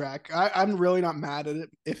a good track. I'm really not mad at it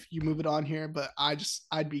if you move it on here, but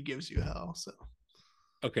I'd be gives you hell. So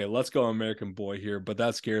okay, let's go American Boy here, but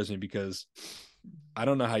that scares me because I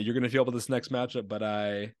don't know how you're gonna feel about this next matchup, but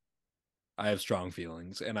I have strong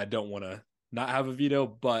feelings and I don't want to not have a veto,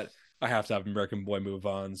 but I have to have American Boy move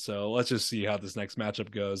on. So let's just see how this next matchup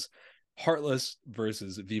goes. Heartless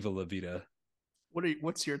versus Viva La Vida.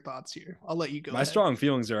 What's your thoughts here? I'll let you go. My strong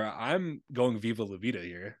feelings are I'm going Viva La Vida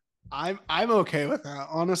here. I'm okay with that,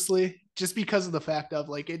 honestly, just because of the fact of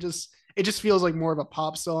like it just feels like more of a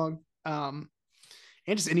pop song. And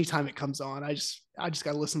just anytime it comes on, I just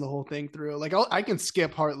gotta listen to the whole thing through. Like I can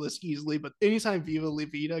skip Heartless easily, but anytime Viva La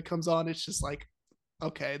Vida comes on, it's just like,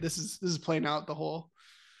 okay, this is playing out the whole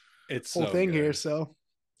thing good. here. So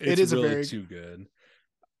it's really too good.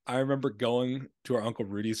 I remember going to our Uncle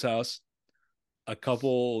Rudy's house a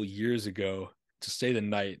couple years ago to stay the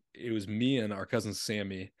night. It was me and our cousin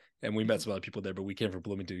Sammy, and we met some other people there, but we came from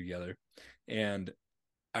Bloomington together. And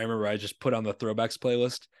I remember I just put on the Throwbacks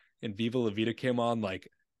playlist, and Viva La Vida came on like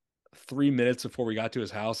 3 minutes before we got to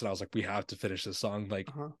his house, and I was like, we have to finish this song. Like,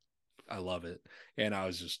 I love it. And I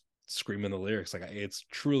was just screaming the lyrics. Like, it's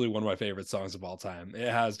truly one of my favorite songs of all time. It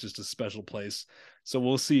has just a special place. So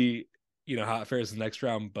we'll see, how it fares the next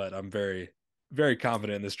round, but I'm very, very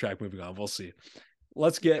confident in this track moving on. We'll see.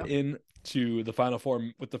 Let's get into the final four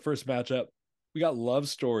with the first matchup. We got Love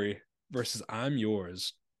Story versus I'm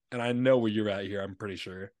Yours. And I know where you're at here, I'm pretty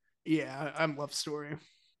sure. Yeah, I'm Love Story.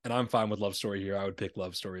 And I'm fine with Love Story here. I would pick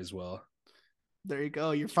Love Story as well. There you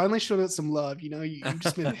go. You're finally showing it some love. You've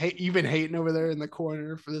just been you've been hating over there in the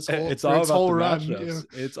corner for this whole it's all about the run. Matchups.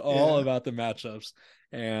 Yeah. It's all about the matchups.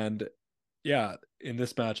 And yeah, in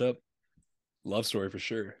this matchup, Love Story for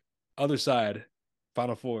sure. Other side,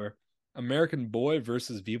 Final Four, American Boy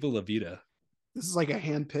versus Viva La Vida. This is like a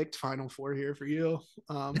hand-picked Final Four here for you.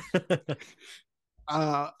 I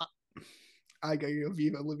gotta go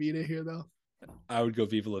Viva La Vida here though. I would go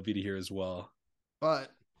Viva La Vida here as well.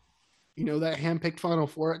 But that hand-picked Final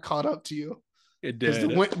Four, it caught up to you. It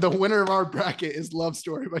did. The winner of our bracket is Love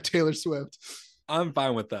Story by Taylor Swift. I'm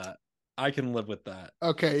fine with that. I can live with that.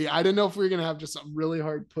 Okay, I didn't know if we were gonna have just a really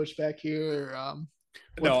hard pushback here.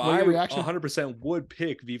 No, I 100% would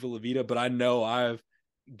pick Viva La Vida, but I know I've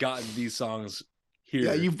gotten these songs here.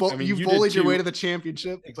 Yeah, you bullied your way to the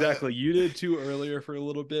championship. Exactly. You did too earlier for a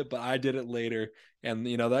little bit, but I did it later. And,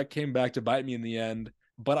 that came back to bite me in the end.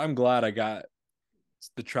 But I'm glad I got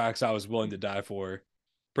the tracks I was willing to die for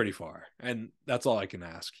pretty far. And that's all I can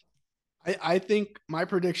ask. I think my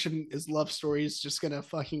prediction is Love Story is just going to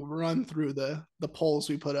fucking run through the polls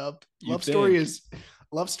we put up. Love Story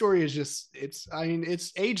is just,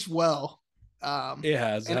 it's aged well. It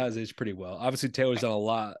has aged pretty well. Obviously, Taylor's done a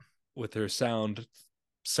lot with her sound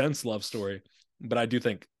since Love Story, but I do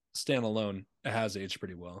think standalone, it has aged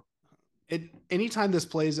pretty well. Anytime this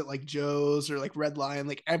plays at like Joe's or like Red Lion,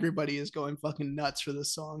 like everybody is going fucking nuts for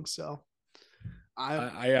this song. So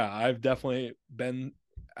I've definitely been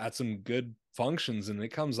at some good functions and it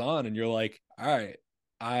comes on and you're like, all right,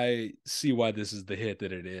 I see why this is the hit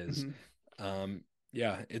that it is. Mm-hmm.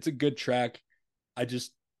 Yeah, it's a good track. I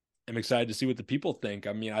just am excited to see what the people think.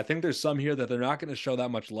 I mean, I think there's some here that they're not going to show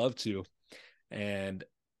that much love to, and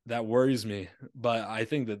that worries me. But I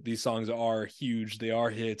think that these songs are huge. They are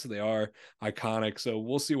hits. They are iconic. So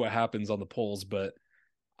we'll see what happens on the polls. But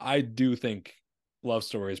I do think Love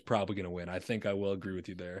Story is probably going to win. I think I will agree with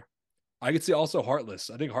you there. I could see also Heartless.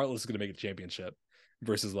 I think Heartless is going to make a championship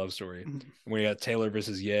versus Love Story. Mm-hmm. When you got Taylor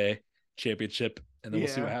versus Ye championship, and then we'll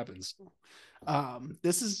see what happens.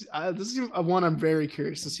 This is one I'm very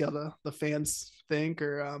curious to see how the fans think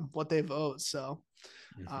or what they vote. So,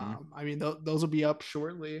 I mean, those will be up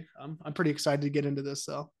shortly. I'm pretty excited to get into this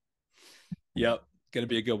though. Yep, gonna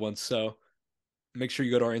be a good one. So, make sure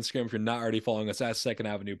you go to our Instagram if you're not already following us at Second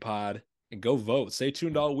Avenue Pod and go vote. Stay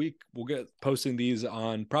tuned all week. We'll get posting these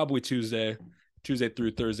on probably Tuesday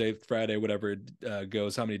through Thursday, Friday, whatever it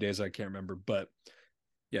goes. How many days I can't remember, but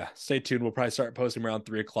yeah, stay tuned. We'll probably start posting around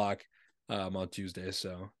 3:00. On Tuesday,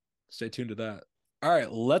 so stay tuned to that. All right,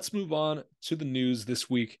 let's move on to the news this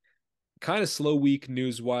week. Kind of slow week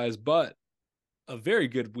news-wise, but a very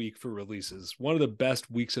good week for releases. One of the best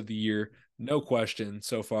weeks of the year, no question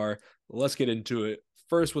so far. Let's get into it.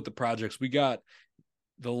 First with the projects, we got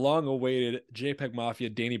the long-awaited JPEG Mafia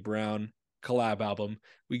Danny Brown collab album.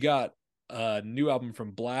 We got a new album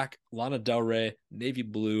from Black, Lana Del Rey, Navy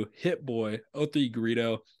Blue, Hit Boy, O3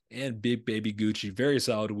 Garrido, and Big Baby Gucci. Very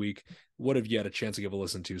solid week. What have you had a chance to give a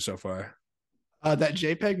listen to so far? That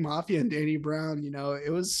JPEG Mafia and Danny Brown,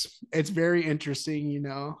 it's very interesting,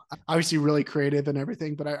 obviously really creative and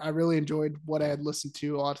everything, but I really enjoyed what I had listened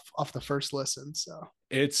to off the first listen. So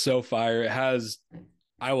it's so fire. It has,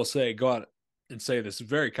 I will say, go out and say this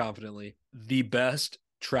very confidently, the best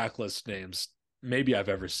track list names maybe I've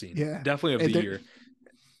ever seen. Yeah. Definitely of the year.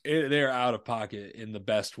 They're out of pocket in the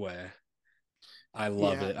best way. I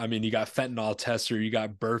love it. I mean, you got Fentanyl Tester, you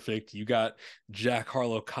got Perfect, you got Jack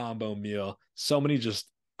Harlow Combo Meal. So many just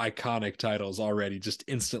iconic titles already, just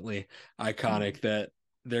instantly iconic that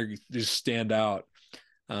they're just stand out.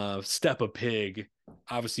 Step a Pig,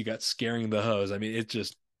 obviously got Scaring the Hose. I mean, it's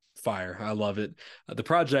just fire. I love it. The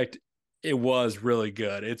project, it was really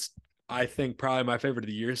good. It's, I think, probably my favorite of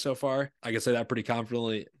the year so far. I can say that pretty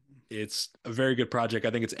confidently. It's a very good project.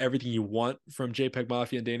 I think it's everything you want from JPEG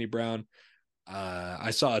Mafia and Danny Brown.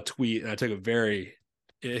 I saw a tweet and I took it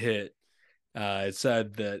hit. It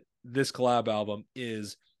said that this collab album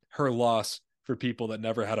is her loss for people that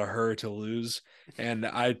never had a her to lose. And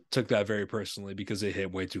I took that very personally because it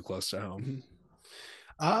hit way too close to home.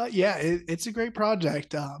 It's a great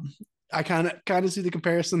project. I kind of see the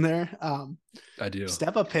comparison there. I do.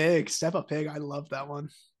 Step a Pig. I love that one.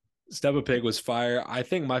 Step a Pig was fire. I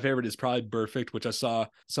think my favorite is probably Perfect, which I saw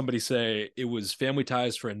somebody say it was Family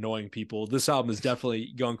Ties for annoying people. This album is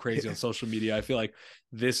definitely going crazy on social media. I feel like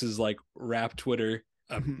this is like rap Twitter.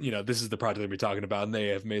 This is the project that we're talking about, and they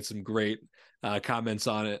have made some great comments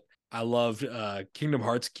on it. I loved Kingdom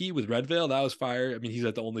Hearts Key with Red Veil. That was fire. I mean, he's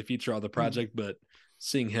like the only feature on the project, but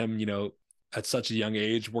seeing him, at such a young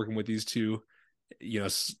age, working with these two,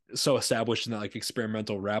 so established in that like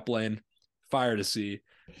experimental rap lane, fire to see.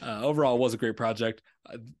 Overall, it was a great project.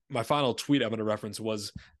 My final tweet I'm going to reference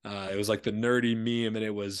was it was like the nerdy meme, and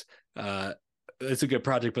it was it's a good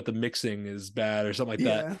project, but the mixing is bad or something like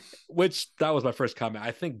that. Which that was my first comment.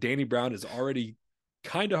 I think Danny Brown is already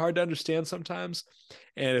kind of hard to understand sometimes,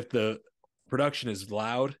 and if the production is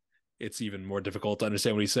loud, it's even more difficult to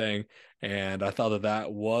understand what he's saying. And I thought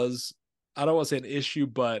that was, I don't want to say an issue,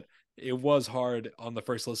 but it was hard on the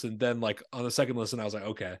first listen. Then like on the second listen, I was like,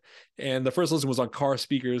 okay. And the first listen was on car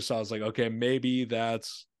speakers. So I was like, okay, maybe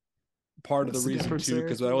that's part of the reason too.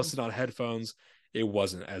 Because when I listened on headphones, it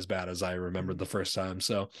wasn't as bad as I remembered the first time.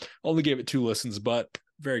 So only gave it 2 listens, but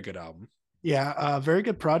very good album. Yeah. Very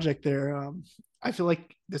good project there. I feel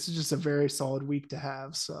like this is just a very solid week to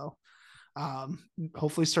have. So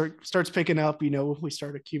hopefully starts picking up, we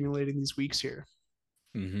start accumulating these weeks here.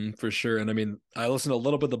 For sure. And I mean, I listened to a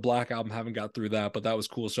little bit of the Black album, haven't got through that, but that was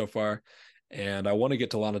cool so far. And I want to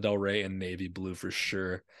get to Lana Del Rey and Navy Blue for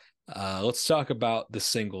sure. Let's talk about the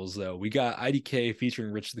singles though. We got IDK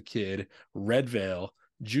featuring Rich the Kid, Red Veil,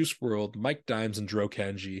 Juice WRLD, Mike Dimes and Dro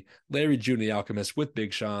Kenji, Larry June the Alchemist with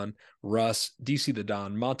Big Sean, Russ, DC the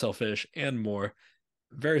Don, Montel Fish, and more.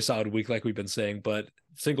 Very solid week, like we've been saying, but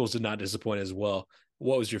singles did not disappoint as well.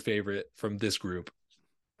 What was your favorite from this group?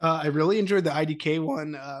 I really enjoyed the IDK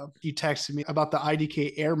one. He texted me about the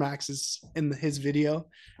IDK Air Maxes in his video,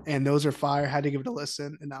 and those are fire. Had to give it a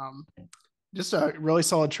listen, and just a really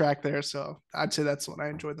solid track there. So I'd say that's what I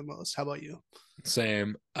enjoyed the most. How about you?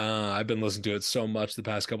 Same. I've been listening to it so much the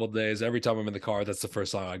past couple of days. Every time I'm in the car, that's the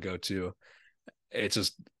first song I go to. It's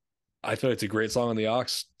just, I feel it's a great song on the aux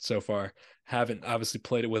so far. Haven't obviously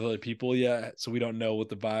played it with other people yet, so we don't know what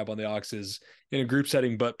the vibe on the aux is in a group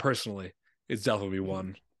setting, but personally, it's definitely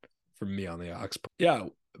one for me on the aux. Yeah,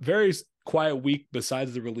 very quiet week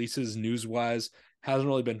besides the releases news-wise. Hasn't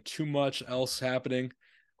really been too much else happening.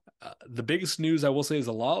 The biggest news I will say is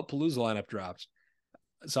the Lollapalooza lineup dropped.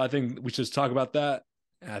 So I think we should talk about that.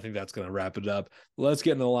 And I think that's going to wrap it up. Let's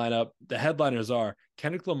get into the lineup. The headliners are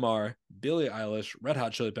Kendrick Lamar, Billie Eilish, Red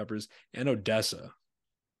Hot Chili Peppers, and Odessa.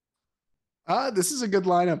 This is a good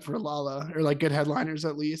lineup for Lala, or like good headliners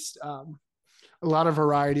at least. A lot of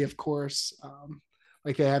variety, of course,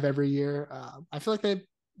 like they have every year. I feel like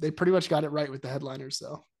they pretty much got it right with the headliners,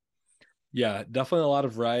 though. Yeah, definitely a lot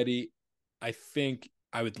of variety. I think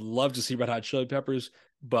I would love to see Red Hot Chili Peppers,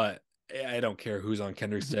 but I don't care who's on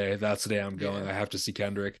Kendrick's day. That's the day I'm going. I have to see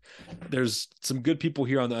Kendrick. There's some good people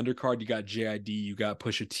here on the undercard. You got JID, you got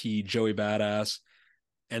Pusha T, Joey Badass,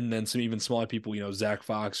 and then some even smaller people, Zach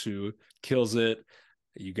Fox, who kills it.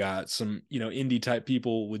 You got some, indie type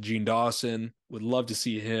people with Gene Dawson. Would love to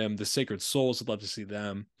see him. The Sacred Souls, would love to see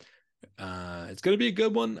them. It's going to be a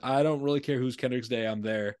good one. I don't really care who's Kendrick's day. I'm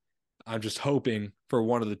there. I'm just hoping for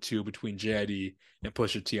one of the two between JID and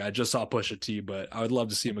Pusha T. I just saw Pusha T, but I would love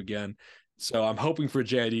to see him again. So I'm hoping for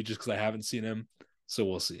JID just because I haven't seen him. So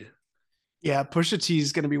we'll see. Yeah, Pusha T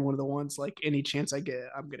is going to be one of the ones, like any chance I get,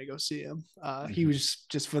 I'm going to go see him. He was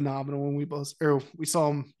just phenomenal when we saw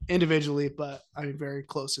him individually, but I mean, very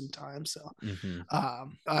close in time. So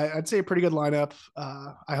I'd say a pretty good lineup.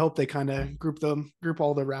 I hope they kind of group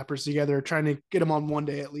all the rappers together, trying to get them on one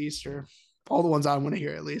day at least, or all the ones I want to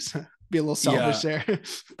hear at least. Be a little selfish there.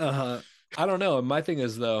 I don't know. My thing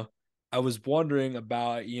is, though, I was wondering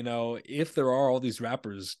about, if there are all these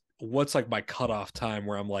rappers, what's like my cutoff time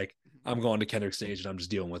where I'm like, I'm going to Kendrick stage and I'm just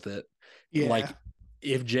dealing with it. Yeah. Like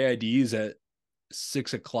if JID is at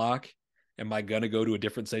 6:00, am I going to go to a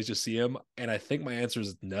different stage to see him? And I think my answer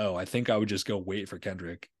is no. I think I would just go wait for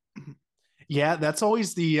Kendrick. Yeah, that's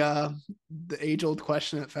always the age old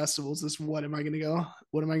question at festivals is what am I going to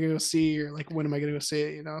go see? Or like, when am I going to go see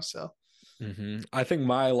it? So. I think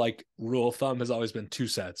my like rule of thumb has always been 2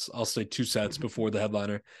 sets. I'll say 2 sets before the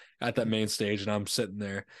headliner at that main stage, and I'm sitting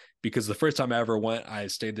there because the first time I ever went, I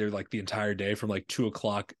stayed there like the entire day from like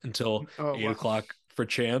 2:00 until 8:00 for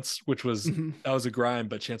Chance, which was that was a grind,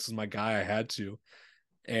 but Chance was my guy. I had to.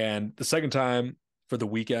 And the second time for the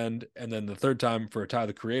weekend, and then the third time for Tyler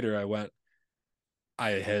the Creator,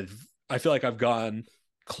 I feel like I've gotten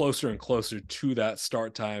closer and closer to that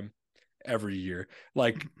start time every year.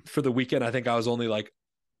 Like for the weekend, I think I was only like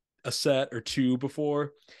a set or 2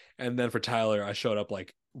 before, and then for Tyler I showed up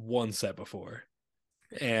like 1 set before,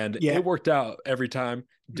 and it worked out every time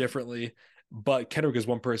differently. But Kendrick is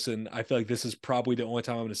one person I feel like this is probably the only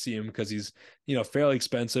time I'm going to see him, because he's fairly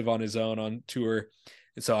expensive on his own on tour,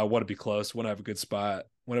 and so I want to be close, want to have a good spot,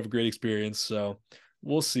 want to have a great experience. So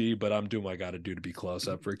we'll see, but I'm doing what I got to do to be close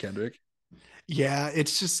up for Kendrick. Yeah,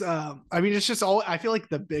 it's just it's just all, I feel like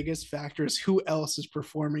the biggest factor is who else is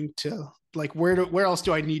performing to, like, where else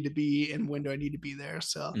do I need to be and when do I need to be there.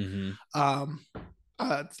 So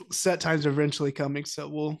set times are eventually coming, so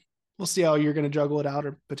we'll see how you're going to juggle it out,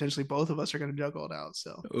 or potentially both of us are going to juggle it out.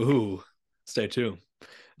 So stay tuned.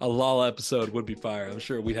 A LOL episode would be fire. I'm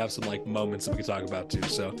sure we'd have some like moments that we could talk about too.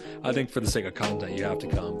 So I think for the sake of content, you have to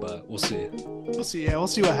come, but we'll see. Yeah, we'll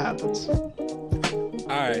see what happens.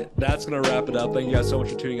 All right, that's going to wrap it up. Thank you guys so much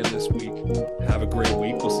for tuning in this week. Have a great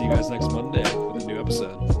week. We'll see you guys next Monday with a new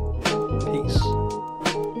episode.